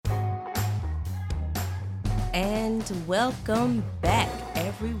And welcome back,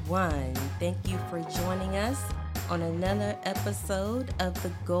 everyone. Thank you for joining us on another episode of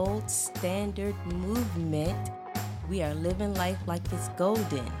the Gold Standard Movement. We are living life like it's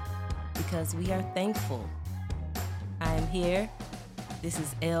golden because we are thankful. I am here. This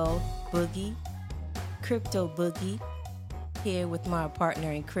is L Boogie, Crypto Boogie, here with my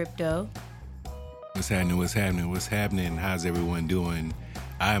partner in crypto. What's happening? How's everyone doing?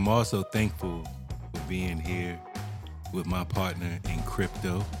 I am also thankful for being here with my partner in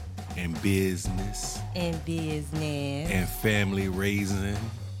crypto and business And family raising.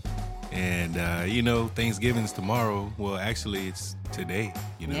 And, Thanksgiving's tomorrow. Well, actually, it's today.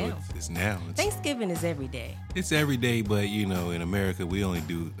 Now. It's now. Thanksgiving is every day. It's every day, but, in America, we only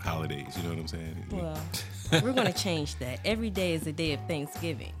do holidays. You know what I'm saying? Well, we're going to change that. Every day is a day of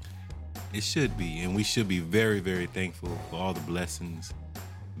Thanksgiving. It should be, and we should be very, very thankful for all the blessings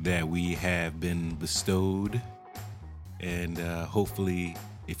that we have been bestowed. And hopefully,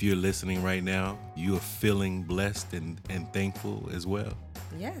 if you're listening right now, you are feeling blessed and thankful as well.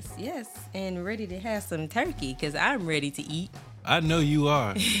 Yes, and ready to have some turkey because I'm ready to eat. I know you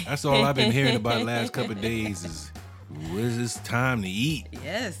are. That's all I've been hearing about the last couple of days is, when's this time to eat?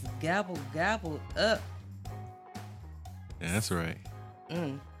 Yes, gobble up. Yeah, that's right.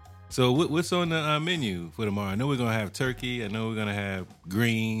 So what's on the menu for tomorrow? I know we're going to have turkey. I know we're going to have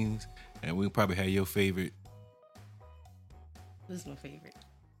greens. And we'll probably have your favorite. What's my favorite?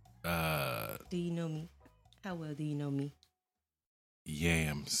 Do you know me? How well do you know me?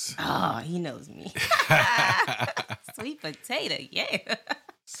 Yams. Oh, he knows me. Sweet potato, yeah.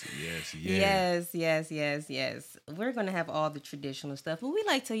 Yes. We're going to have all the traditional stuff. But we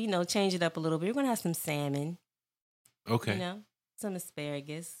like to, change it up a little bit. We're going to have some salmon. Okay. Some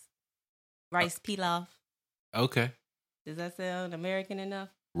asparagus. Rice pilaf. Okay. Does that sound American enough?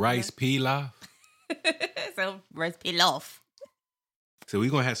 Rice pilaf? So, rice pilaf. So we're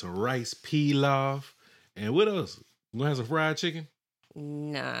going to have some rice pilaf. And what else? We going to have some fried chicken?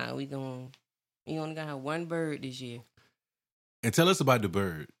 Nah, we only going to have one bird this year. And tell us about the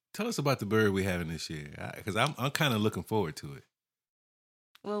bird. Tell us about the bird we're having this year. Because I'm kind of looking forward to it.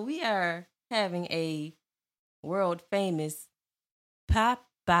 Well, we are having a world famous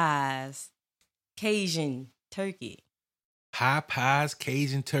Popeyes Cajun turkey. Popeyes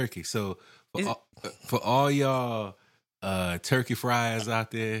Cajun turkey. So for all y'all turkey fries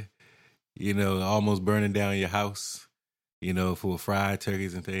out there, almost burning down your house, for fried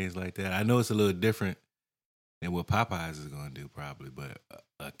turkeys and things like that. I know it's a little different than what Popeyes is going to do probably, but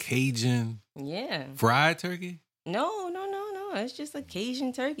a Cajun fried turkey? No. It's just a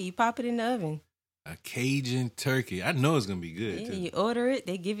Cajun turkey. You pop it in the oven. A Cajun turkey. I know it's going to be good, too. You order it.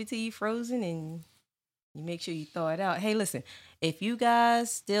 They give it to you frozen, and you make sure you thaw it out. Hey, listen, if you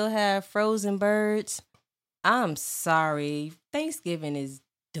guys still have frozen birds, I'm sorry. Thanksgiving is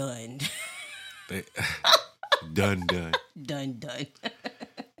done. Done. Done.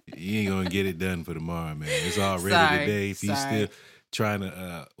 You ain't going to get it done for tomorrow, man. It's all ready today. If you still trying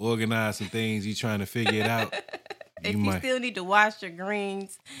to organize some things, you trying to figure it out. You still need to wash your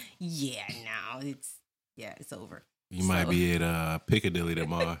greens, it's over. You might be at Piccadilly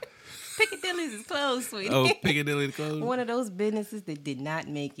tomorrow. Piccadilly's is closed, sweetie. Oh, Piccadilly's closed? One of those businesses that did not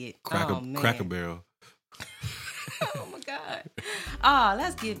make it. Cracker Barrel. Oh, my God.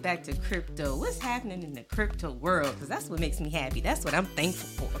 Let's get back to crypto. What's happening in the crypto world? Because that's what makes me happy. That's what I'm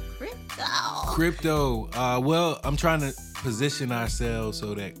thankful for. Crypto. I'm trying to position ourselves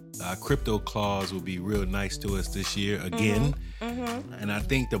so that crypto clause will be real nice to us this year again. Mm-hmm. And I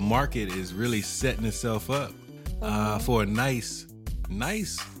think the market is really setting itself up for a nice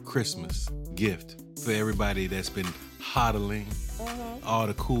Christmas gift for everybody that's been hodling all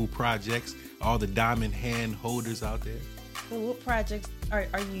the cool projects, all the diamond hand holders out there. Well, what projects are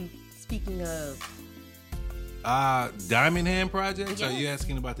you speaking of? Diamond hand projects? Yes. Are you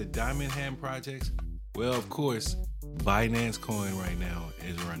asking about the diamond hand projects? Well, of course, Binance Coin right now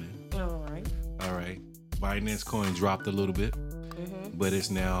is running. All right. Binance Coin dropped a little bit, but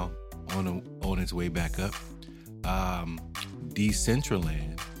it's now on its way back up.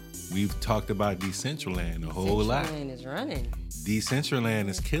 Decentraland. We've talked about Decentraland a whole lot. Decentraland is running. Decentraland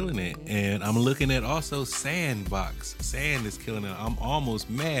is killing it. And I'm looking at also Sandbox. Sand is killing it. I'm almost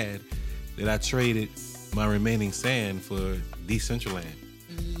mad that I traded my remaining sand for Decentraland.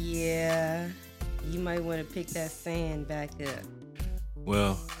 Yeah, you might want to pick that sand back up.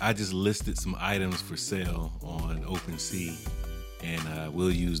 Well, I just listed some items for sale on OpenSea, and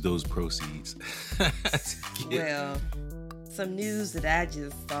we'll use those proceeds. Well, some news that I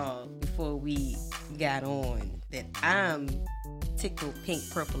just saw before we got on that I'm tickled pink,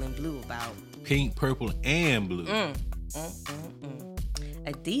 purple, and blue about? Pink, purple, and blue.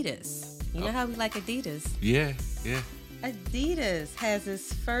 Adidas. You know how we like Adidas? Yeah. Adidas has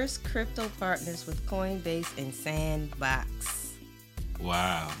its first crypto partners with Coinbase and Sandbox.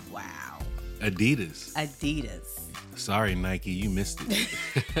 Wow. Wow. Adidas. Sorry, Nike, you missed it.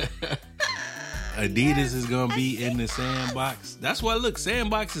 Adidas is gonna be in the Sandbox. That's why, look,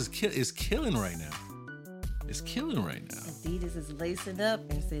 Sandbox is killing right now. It's killing right now. Adidas is lacing up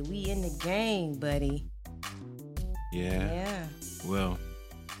and said, "We in the game, buddy." Yeah. Well,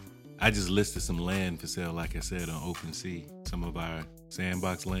 I just listed some land for sale, like I said, on OpenSea, some of our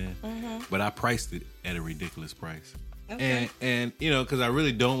Sandbox land, but I priced it at a ridiculous price. Okay. And you know, because I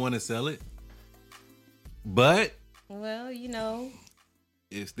really don't want to sell it, but well, you know,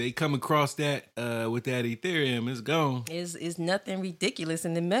 if they come across that with that Ethereum, it's gone. It's nothing ridiculous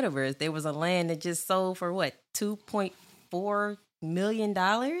in the metaverse. There was a land that just sold for what, $2.4 million?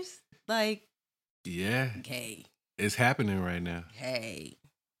 Like, yeah. Okay. It's happening right now. Hey.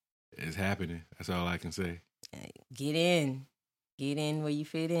 It's happening. That's all I can say. Hey, get in where you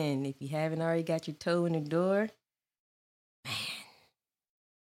fit in. If you haven't already got your toe in the door, man.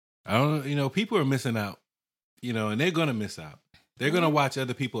 I don't. You know, people are missing out. You know, and they're gonna miss out. They're going to watch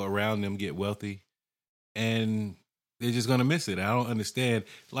other people around them get wealthy, and they're just going to miss it. I don't understand.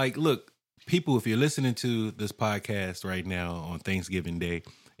 Like, look, people, if you're listening to this podcast right now on Thanksgiving Day,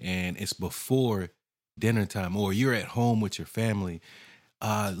 and it's before dinner time, or you're at home with your family,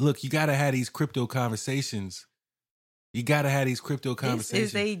 look, you got to have these crypto conversations. This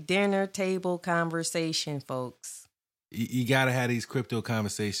is a dinner table conversation, folks. You got to have these crypto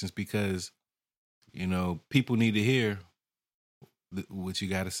conversations because, you know, people need to hear what you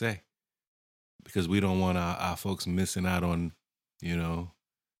got to say, because we don't want our folks missing out on, you know,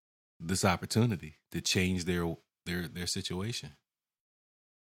 this opportunity to change their situation.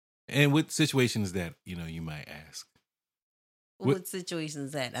 And what situation is that, you know, you might ask? What situation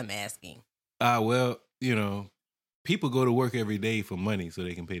is that? I'm asking. Well, you know, people go to work every day for money so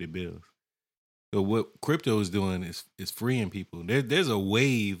they can pay the bills. So what crypto is doing is freeing people. There's a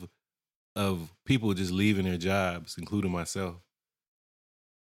wave of people just leaving their jobs, including myself,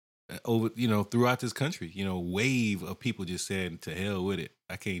 over, you know, throughout this country. You know, wave of people just saying, to hell with it.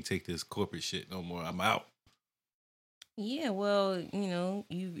 I can't take this corporate shit no more. I'm out. Yeah, well, you know,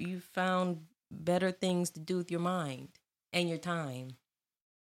 you found better things to do with your mind and your time.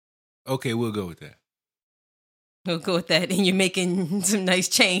 Okay, we'll go with that. We'll go with that, and you're making some nice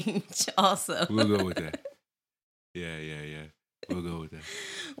change also. We'll go with that. Yeah. We'll go with that.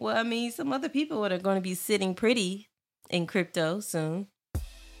 Well, I mean, some other people are going to be sitting pretty in crypto soon.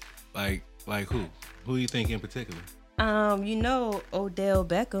 Like who? Who do you think in particular? You know, Odell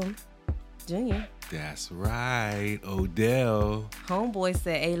Beckham Jr. That's right, Odell. Homeboy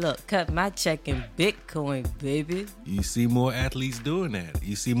said, "Hey, look, cut my check in Bitcoin, baby." You see more athletes doing that.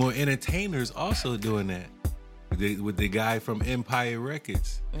 You see more entertainers also doing that. With the guy from Empire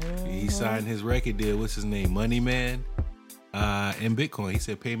Records. He signed his record deal. What's his name? Money Man. In Bitcoin. He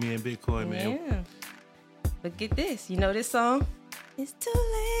said, "Pay me in Bitcoin, man." Yeah. But get this. You know this song? It's too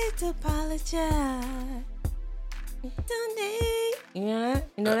late to apologize. It's too late. You know that?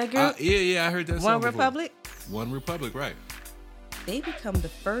 You know that group? Yeah, I heard that song before. One Republic, right. They become the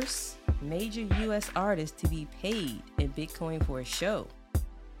first major U.S. artist to be paid in Bitcoin for a show.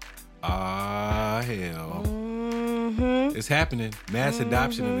 Hell. It's happening. Mass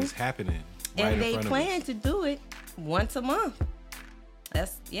adoption is happening. Right and in front they plan to do it once a month. They're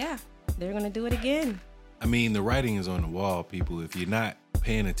going to do it again. I mean, the writing is on the wall, people. If you're not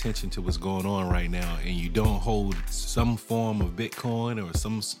paying attention to what's going on right now and you don't hold some form of Bitcoin or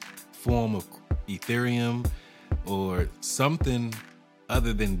some form of Ethereum or something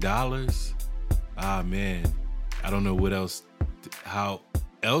other than dollars, man, I don't know what else, how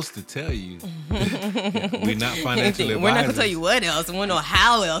else to tell you. We're not financial advisors. We're not going to tell you what else. We don't know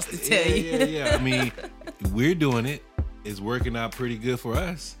how else to tell you. Yeah. I mean, we're doing it. It's working out pretty good for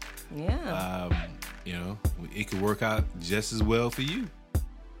us. Yeah. You know, it could work out just as well for you.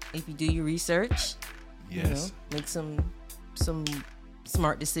 If you do your research. Yes. You know, make some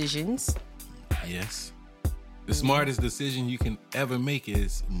smart decisions. Yes. The smartest decision you can ever make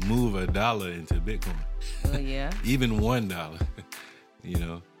is move $1 into Bitcoin. Oh, yeah. Even $1, you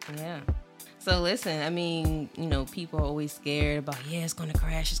know. Yeah. So listen, I mean, you know, people are always scared about, it's going to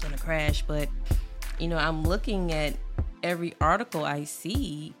crash. But, you know, I'm looking at every article I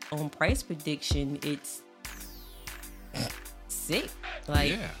see on price prediction. It's sick.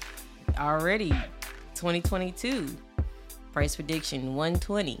 Like, already 2022 price prediction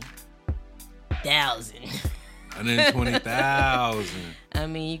 120,000. 120,000. I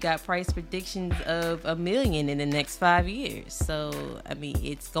mean, you got price predictions of $1 million in the next 5 years. So, I mean,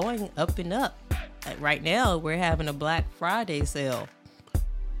 it's going up and up. Right now, we're having a Black Friday sale.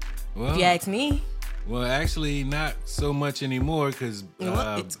 Well, if you ask me. Well, actually, not so much anymore because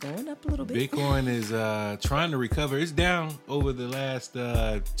it's going up a little bit. Bitcoin is trying to recover. It's down over the last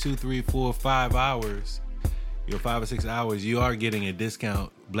 2, 3, 4, 5 hours. 5 or 6 hours. You are getting a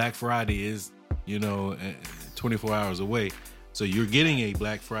discount. Black Friday is, 24 hours away. So you're getting a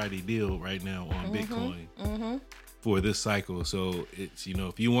Black Friday deal right now on Bitcoin for this cycle. So it's,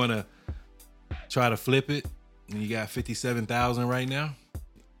 if you want to try to flip it, and you got 57,000 right now.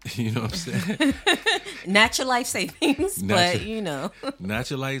 You know what I'm saying? Not your life savings, but not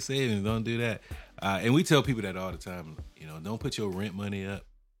your life savings. Don't do that. And we tell people that all the time. Don't put your rent money up.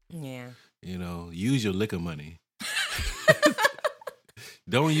 Yeah. Use your liquor money.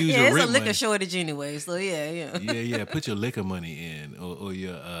 Don't use your rent money. It's a liquor shortage anyway, so yeah. Yeah. Put your liquor money in, or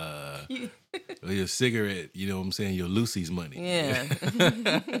your or your cigarette. You know what I'm saying? Your Lucy's money. Yeah.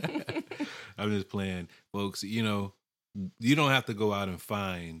 I'm just playing, folks. You don't have to go out and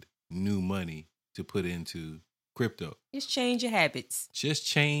find new money to put into crypto. Just change your habits. Just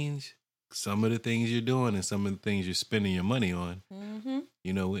change some of the things you're doing and some of the things you're spending your money on.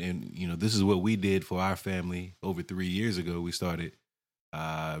 And this is what we did for our family over 3 years ago. We started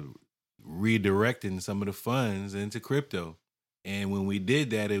redirecting some of the funds into crypto. And when we did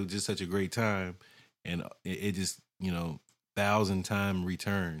that, it was just such a great time. And it just, 1,000-time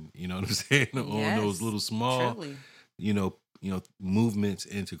return, you know what I'm saying? On those little small, truly. Movements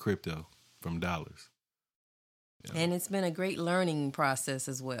into crypto from dollars. And it's been a great learning process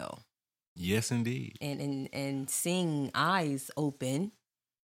as well. Yes, indeed. And seeing eyes open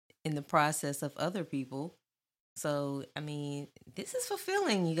in the process of other people. So, I mean, this is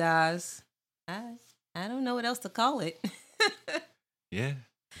fulfilling, you guys. I don't know what else to call it. Yeah.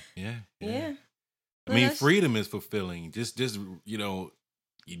 Well, I mean, freedom is fulfilling. Just you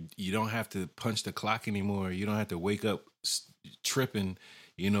don't have to punch the clock anymore. You don't have to wake up tripping,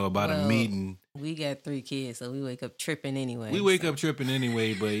 about a meeting. We got 3 kids, so we wake up tripping anyway. We wake up tripping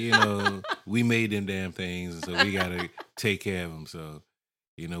anyway, but we made them damn things, and so we gotta take care of them. So,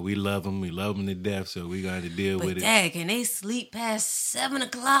 we love them. We love them to death. So we got to deal with it. Dad, can they sleep past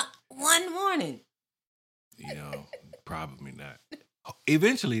 7:00 one morning? Probably not.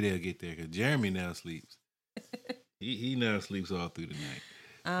 Eventually they'll get there because Jeremy now sleeps. He now sleeps all through the night.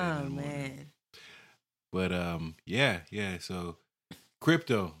 Oh man. But yeah. So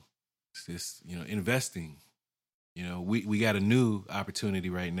crypto, it's just investing. We got a new opportunity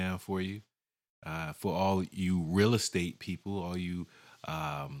right now for you, for all you real estate people, all you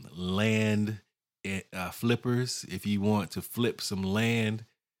land flippers. If you want to flip some land,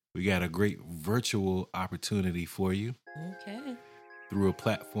 we got a great virtual opportunity for you. Okay. Through a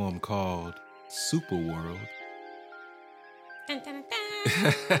platform called Superworld. Dun, dun, dun.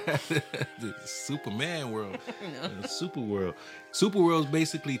 The Superman world. Superworld. Superworld's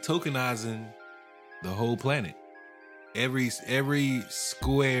basically tokenizing the whole planet. Every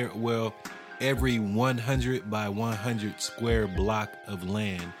square, every 100 by 100 square block of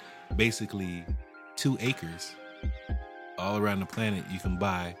land, basically 2 acres all around the planet, you can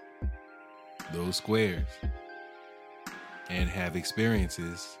buy those squares and have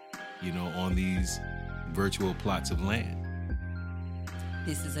experiences, on these virtual plots of land.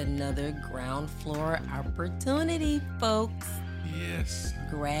 This is another ground floor opportunity, folks. Yes.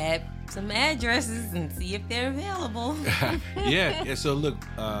 Grab some addresses and see if they're available. Yeah. So look,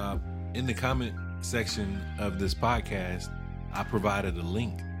 in the comment section of this podcast, I provided a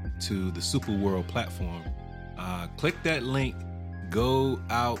link to the Superworld platform. Click that link, go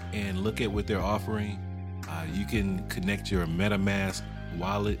out and look at what they're offering. You can connect your MetaMask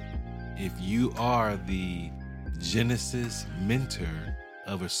wallet. If you are the Genesis minter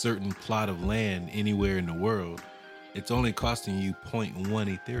of a certain plot of land anywhere in the world, it's only costing you 0.1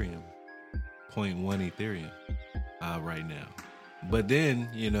 Ethereum. 0.1 Ethereum right now. But then,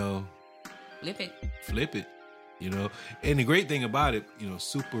 flip it. And the great thing about it,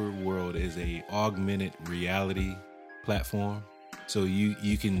 Superworld is a augmented reality platform. So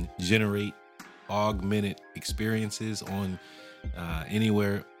you can generate augmented experiences on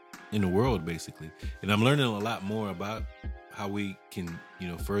anywhere in the world, basically. And I'm learning a lot more about how we can,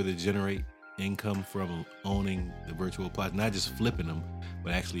 further generate income from owning the virtual plots, not just flipping them,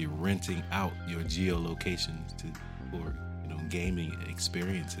 but actually renting out your geolocations for gaming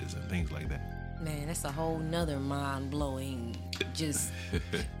experiences and things like that. Man, that's a whole nother mind-blowing, just,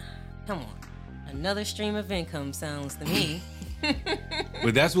 come on. Another stream of income sounds to me.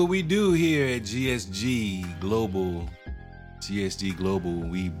 But that's what we do here at GSG Global. GSG Global,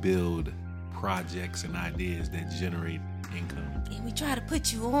 we build projects and ideas that generate income. And we try to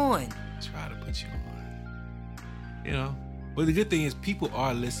put you on. You know, but the good thing is people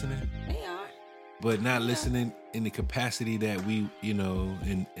are listening. They are. But not listening in the capacity that we, you know,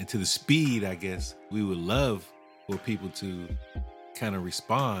 and to the speed, I guess, we would love for people to kind of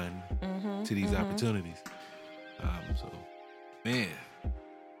respond to these opportunities. So, man,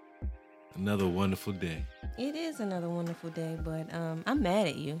 another wonderful day. It is another wonderful day, but I'm mad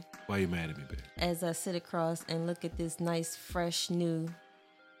at you. Why are you mad at me, babe? As I sit across and look at this nice, fresh, new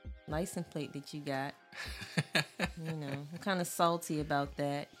license plate that you got. You know, I'm kind of salty about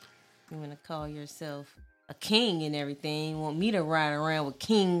that. You want to call yourself a king and everything. Want me to ride around with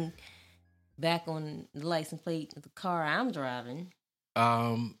king back on the license plate of the car I'm driving.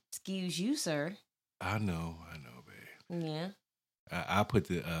 Excuse you, sir. I know, babe. Yeah. I put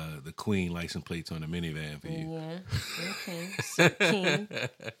the queen license plates on the minivan for you. Yeah. Okay. Sir King.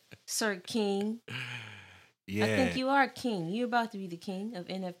 Sir King. Yeah. I think you are king. You're about to be the king of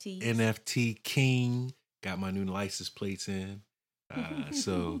NFTs. NFT King. Got my new license plates in.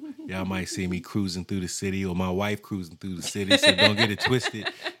 So y'all might see me cruising through the city or my wife cruising through the city. So don't get it twisted.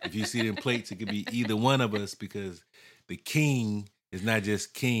 If you see them plates, it could be either one of us because the king is not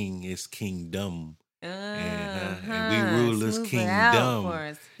just king, it's kingdom. And we rule this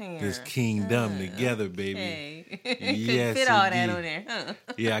kingdom. This kingdom together, baby. Okay. Yes, fit all indeed. that on there, huh?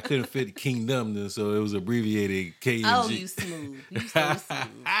 Yeah, I couldn't fit kingdom, so it was abbreviated KNG. Oh, you smooth. You so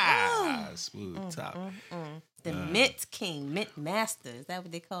smooth. Smooth top. The Mint King, Mint Master. Is that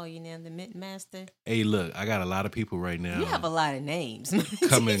what they call you now? The Mint Master? Hey, look, I got a lot of people right now. You have a lot of names.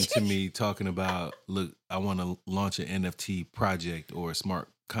 Coming to me talking about, look, I want to launch an NFT project or a smart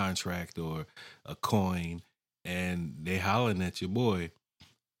contract or a coin, and they hollering at your boy.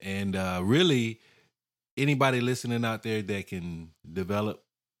 And really, anybody listening out there that can develop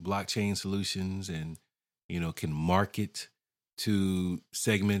blockchain solutions and, you know, can market to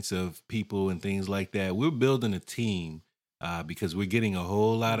segments of people and things like that, we're building a team because we're getting a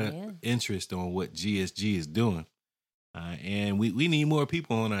whole lot of interest on what GSG is doing. And we need more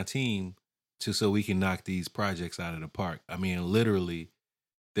people on our team so we can knock these projects out of the park. I mean, literally,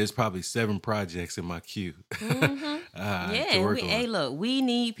 there's probably 7 projects in my queue. To work on. Hey, look, we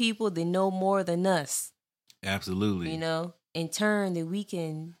need people that know more than us. Absolutely. You know, in turn that we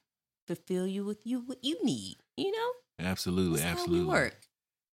can fulfill you with what you need, you know? Absolutely. That's absolutely. How we work.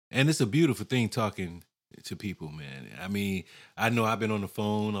 And it's a beautiful thing talking to people, man. I mean, I know I've been on the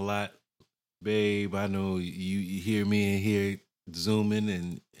phone a lot, babe. I know you hear me in here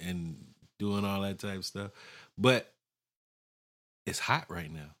zooming and doing all that type of stuff. But it's hot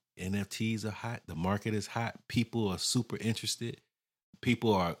right now. NFTs are hot. The market is hot. People are super interested.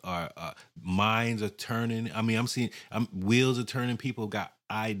 People are minds are turning. I mean, I'm seeing wheels are turning. People got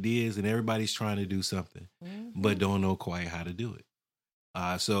ideas, and everybody's trying to do something, but don't know quite how to do it.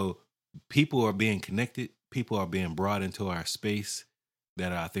 So people are being connected. People are being brought into our space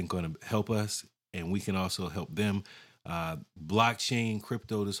that I think going to help us, and we can also help them. Blockchain,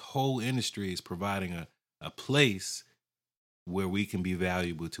 crypto, this whole industry is providing a place where we can be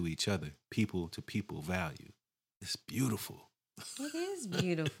valuable to each other, people to people value. It's beautiful. It is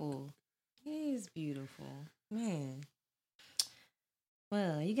beautiful. It is beautiful. Man.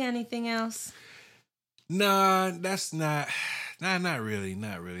 Well, you got anything else? Nah, that's not really.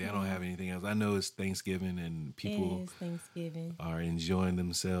 I don't have anything else. I know it's Thanksgiving and people are enjoying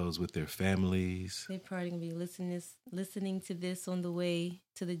themselves with their families. They're probably going to be listening to this on the way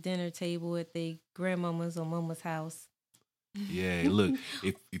to the dinner table at their grandmama's or mama's house. Yeah, look,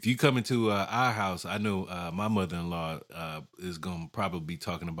 if you come into our house, I know my mother-in-law is going to probably be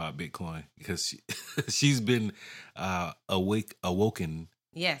talking about Bitcoin because she's been awoken.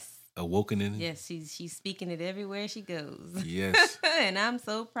 Yes. Awokening. Yes, she's speaking it everywhere she goes. Yes. And I'm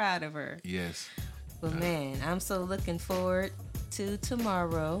so proud of her. Yes. But man, I'm so looking forward to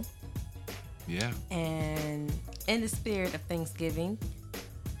tomorrow. Yeah. And in the spirit of Thanksgiving,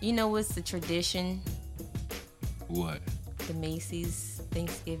 you know what's the tradition? What? The Macy's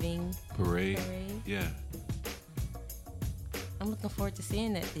Thanksgiving Parade. Yeah. I'm looking forward to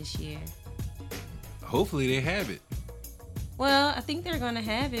seeing that this year. Hopefully they have it. Well, I think they're going to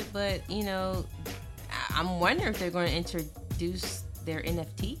have it, but, you know, I'm wondering if they're going to introduce their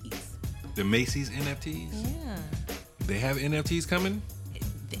NFTs. The Macy's NFTs? Yeah. They have NFTs coming?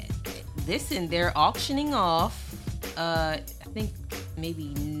 Listen, they're auctioning off, I think,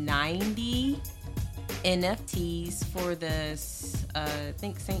 maybe 90 NFTs for the, I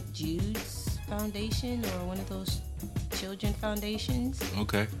think, St. Jude's Foundation or one of those children foundations.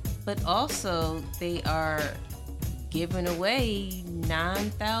 Okay. But also, they are giving away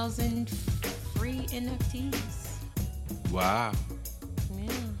 9,000 free NFTs. Wow.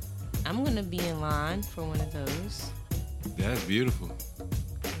 Yeah. I'm going to be in line for one of those. That's beautiful.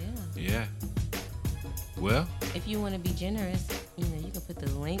 Yeah. Well, if you want to be generous, you can put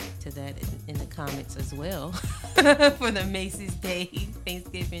the link to that in the comments as well for the Macy's Day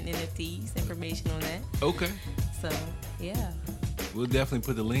Thanksgiving NFTs, information on that. Okay. So, yeah. We'll definitely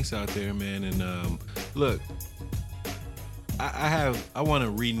put the links out there, man. And look, I want to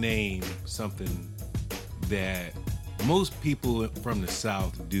rename something that most people from the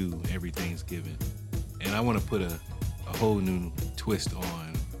South do every Thanksgiving. And I want to put a whole new twist on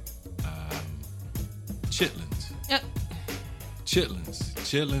chitlins.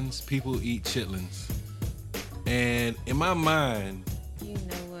 Chitlins. People eat chitlins. And in my mind, you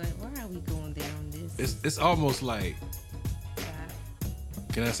know what? Why are we going down this? It's almost like.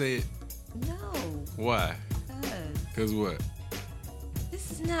 Can I say it? No. Why? Because what? This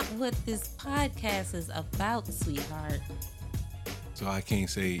is not what this podcast is about, sweetheart. So I can't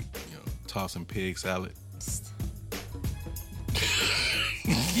say, tossing pig salad.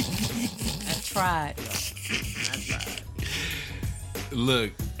 I tried.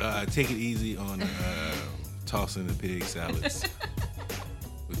 Look, take it easy on tossing the pig salads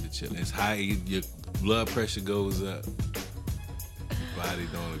with the chitlins. It's high, your blood pressure goes up. Your body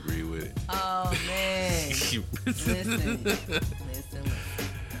don't agree with it. Oh man! Listen.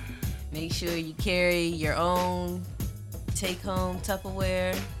 Make sure you carry your own take-home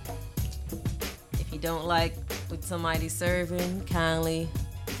Tupperware. If you don't like what somebody's serving, kindly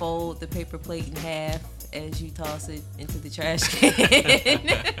fold the paper plate in half as you toss it into the trash can.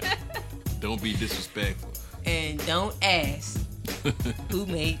 Don't be disrespectful. And don't ask who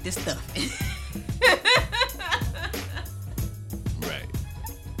made the stuffing. Right.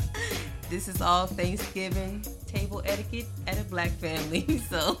 This is all Thanksgiving table etiquette at a black family.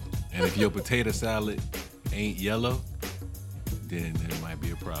 So. And if your potato salad ain't yellow, then there might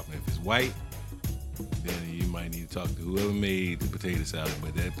be a problem. If it's white, then you might need to talk to whoever made the potato salad.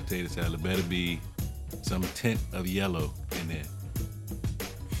 But that potato salad better be some tint of yellow in there.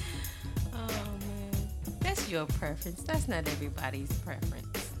 Oh, man. That's your preference. That's not everybody's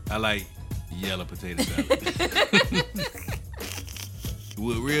preference. I like yellow potato salad.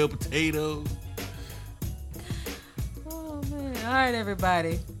 With real potatoes. Oh, man. All right,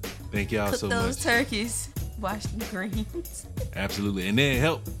 everybody. Thank y'all so much. Cook those turkeys. Wash the greens. Absolutely. And then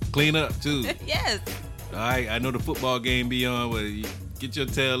help clean up, too. Yes. All right. I know the football game be on, but you get your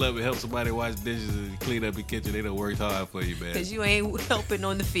tail up and help somebody wash dishes and clean up the kitchen. They done worked hard for you, man. Because you ain't helping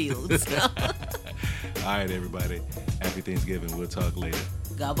on the field. So. All right, everybody. Happy Thanksgiving. We'll talk later.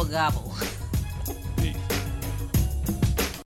 Gobble, gobble.